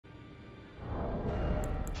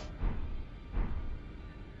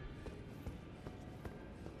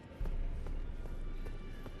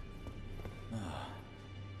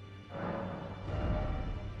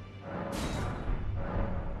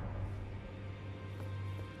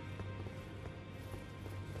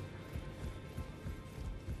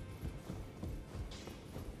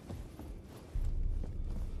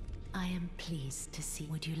I am pleased to see.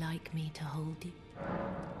 Would you like me to hold you?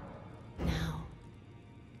 Now,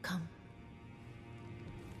 come.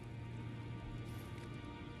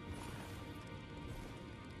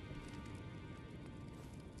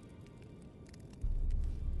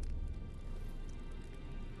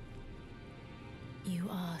 You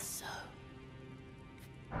are so.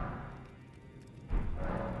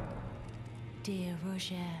 Dear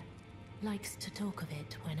Roger likes to talk of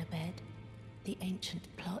it when abed, the ancient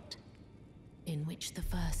plot in which the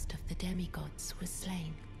first of the demigods was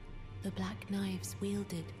slain, the black knives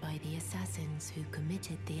wielded by the assassins who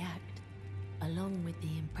committed the act, along with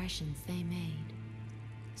the impressions they made,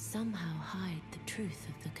 somehow hide the truth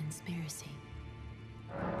of the conspiracy.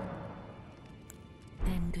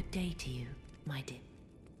 Then good day to you, my dear.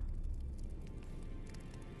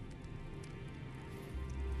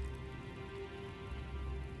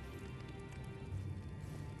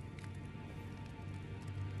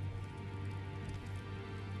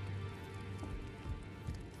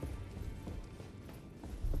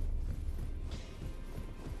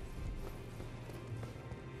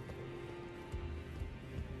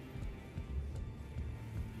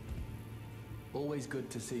 Always good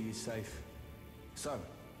to see you safe. So,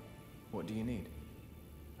 what do you need?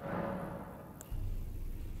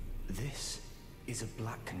 This is a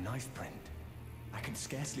black knife print. I can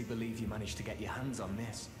scarcely believe you managed to get your hands on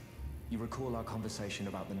this. You recall our conversation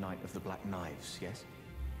about the Night of the Black Knives, yes?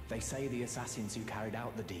 They say the assassins who carried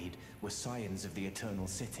out the deed were scions of the Eternal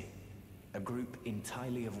City. A group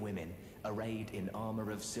entirely of women, arrayed in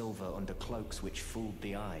armor of silver under cloaks which fooled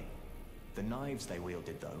the eye. The knives they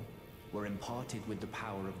wielded, though, were imparted with the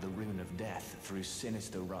power of the Rune of Death through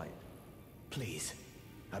sinister rite. Please,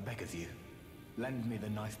 I beg of you, lend me the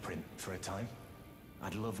knife print for a time.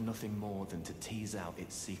 I'd love nothing more than to tease out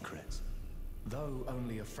its secrets. Though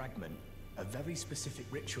only a fragment, a very specific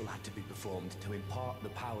ritual had to be performed to impart the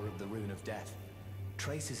power of the Rune of Death.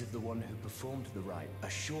 Traces of the one who performed the rite are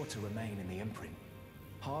sure to remain in the imprint.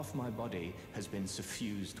 Half my body has been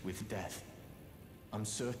suffused with death. I'm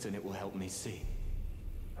certain it will help me see.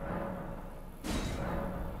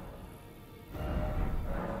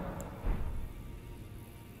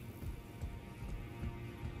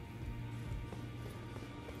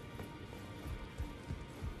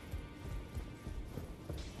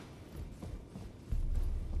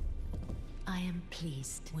 I am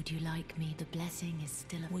pleased. Would you like me? The blessing is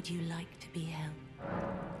still. Would you like to be held?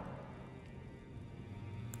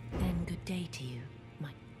 Then good day to you, my.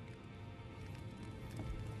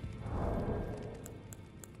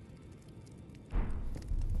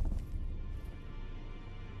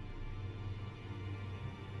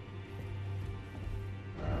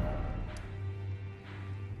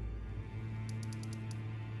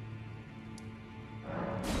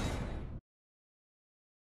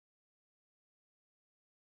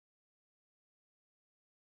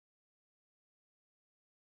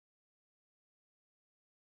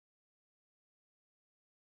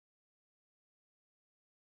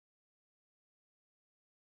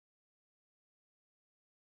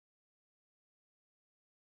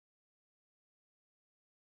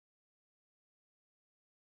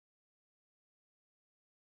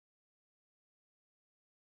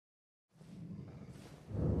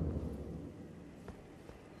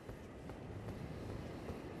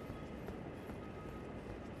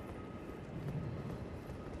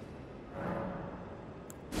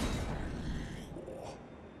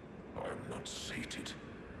 Sated.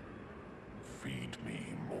 Feed me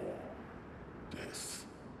more death.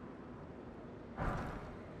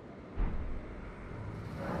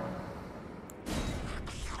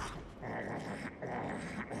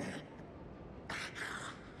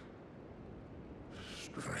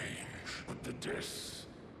 Strange, but the death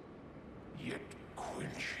yet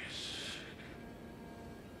quenches.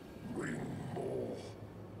 Bring more.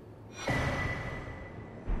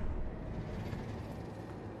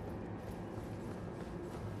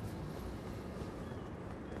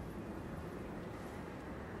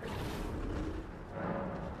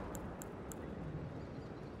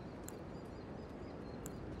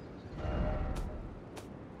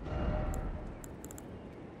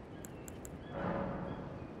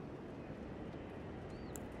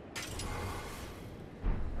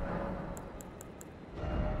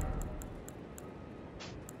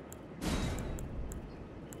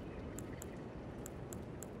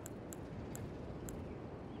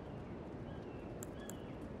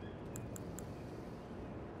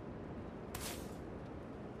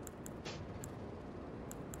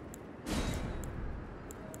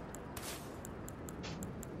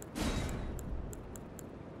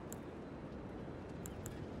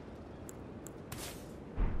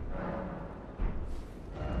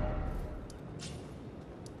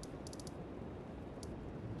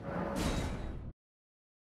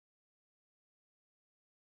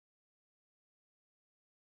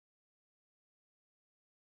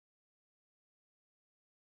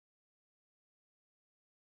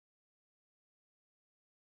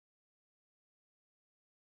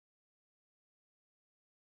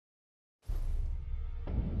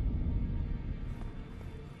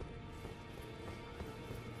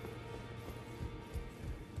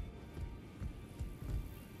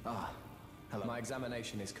 Ah, hello. My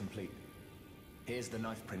examination is complete. Here's the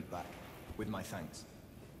knife print back, with my thanks.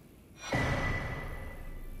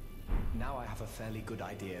 Now I have a fairly good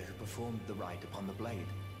idea who performed the rite upon the blade.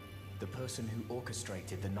 The person who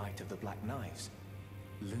orchestrated the Night of the Black Knives.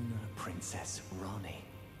 Lunar Princess Rani.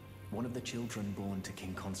 One of the children born to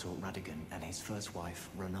King Consort Radigan and his first wife,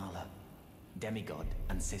 Ronala. Demigod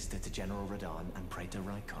and sister to General Radahn and Praetor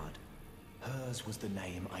Rykard. Hers was the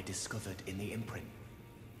name I discovered in the imprint.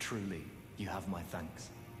 Truly, you have my thanks.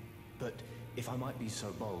 But if I might be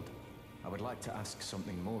so bold, I would like to ask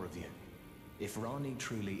something more of you. If Rani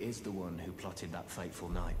truly is the one who plotted that fateful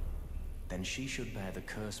night, then she should bear the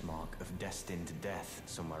curse mark of destined death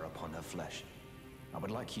somewhere upon her flesh. I would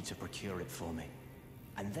like you to procure it for me.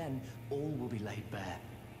 And then all will be laid bare.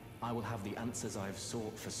 I will have the answers I have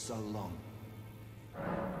sought for so long.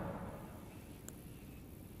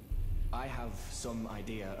 I have some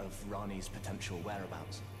idea of Rani's potential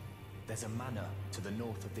whereabouts. There's a manor to the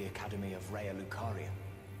north of the Academy of Rea Lucaria.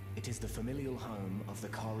 It is the familial home of the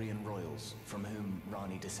Carian royals, from whom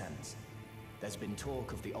Rani descends. There's been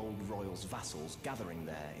talk of the old royals' vassals gathering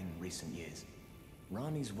there in recent years.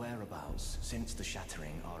 Rani's whereabouts since the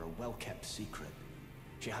shattering are a well-kept secret.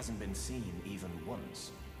 She hasn't been seen even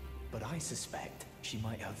once, but I suspect she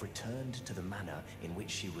might have returned to the manor in which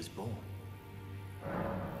she was born.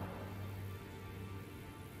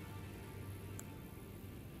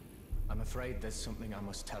 I'm afraid there's something I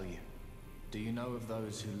must tell you. Do you know of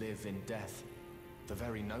those who live in death? The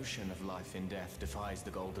very notion of life in death defies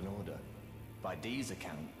the Golden Order. By Dee's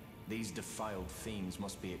account, these defiled fiends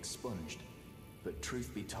must be expunged. But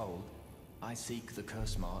truth be told, I seek the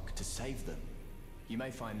curse mark to save them. You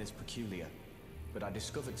may find this peculiar, but I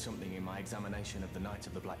discovered something in my examination of the Night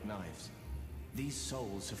of the Black Knives. These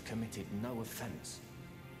souls have committed no offense.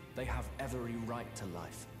 They have every right to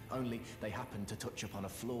life, only they happen to touch upon a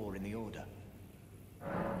flaw in the Order.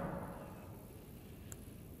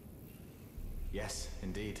 Yes,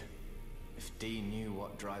 indeed. If Dee knew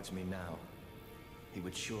what drives me now, he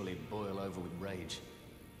would surely boil over with rage.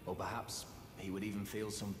 Or perhaps he would even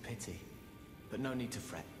feel some pity. But no need to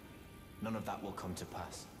fret. None of that will come to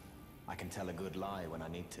pass. I can tell a good lie when I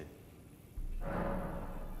need to.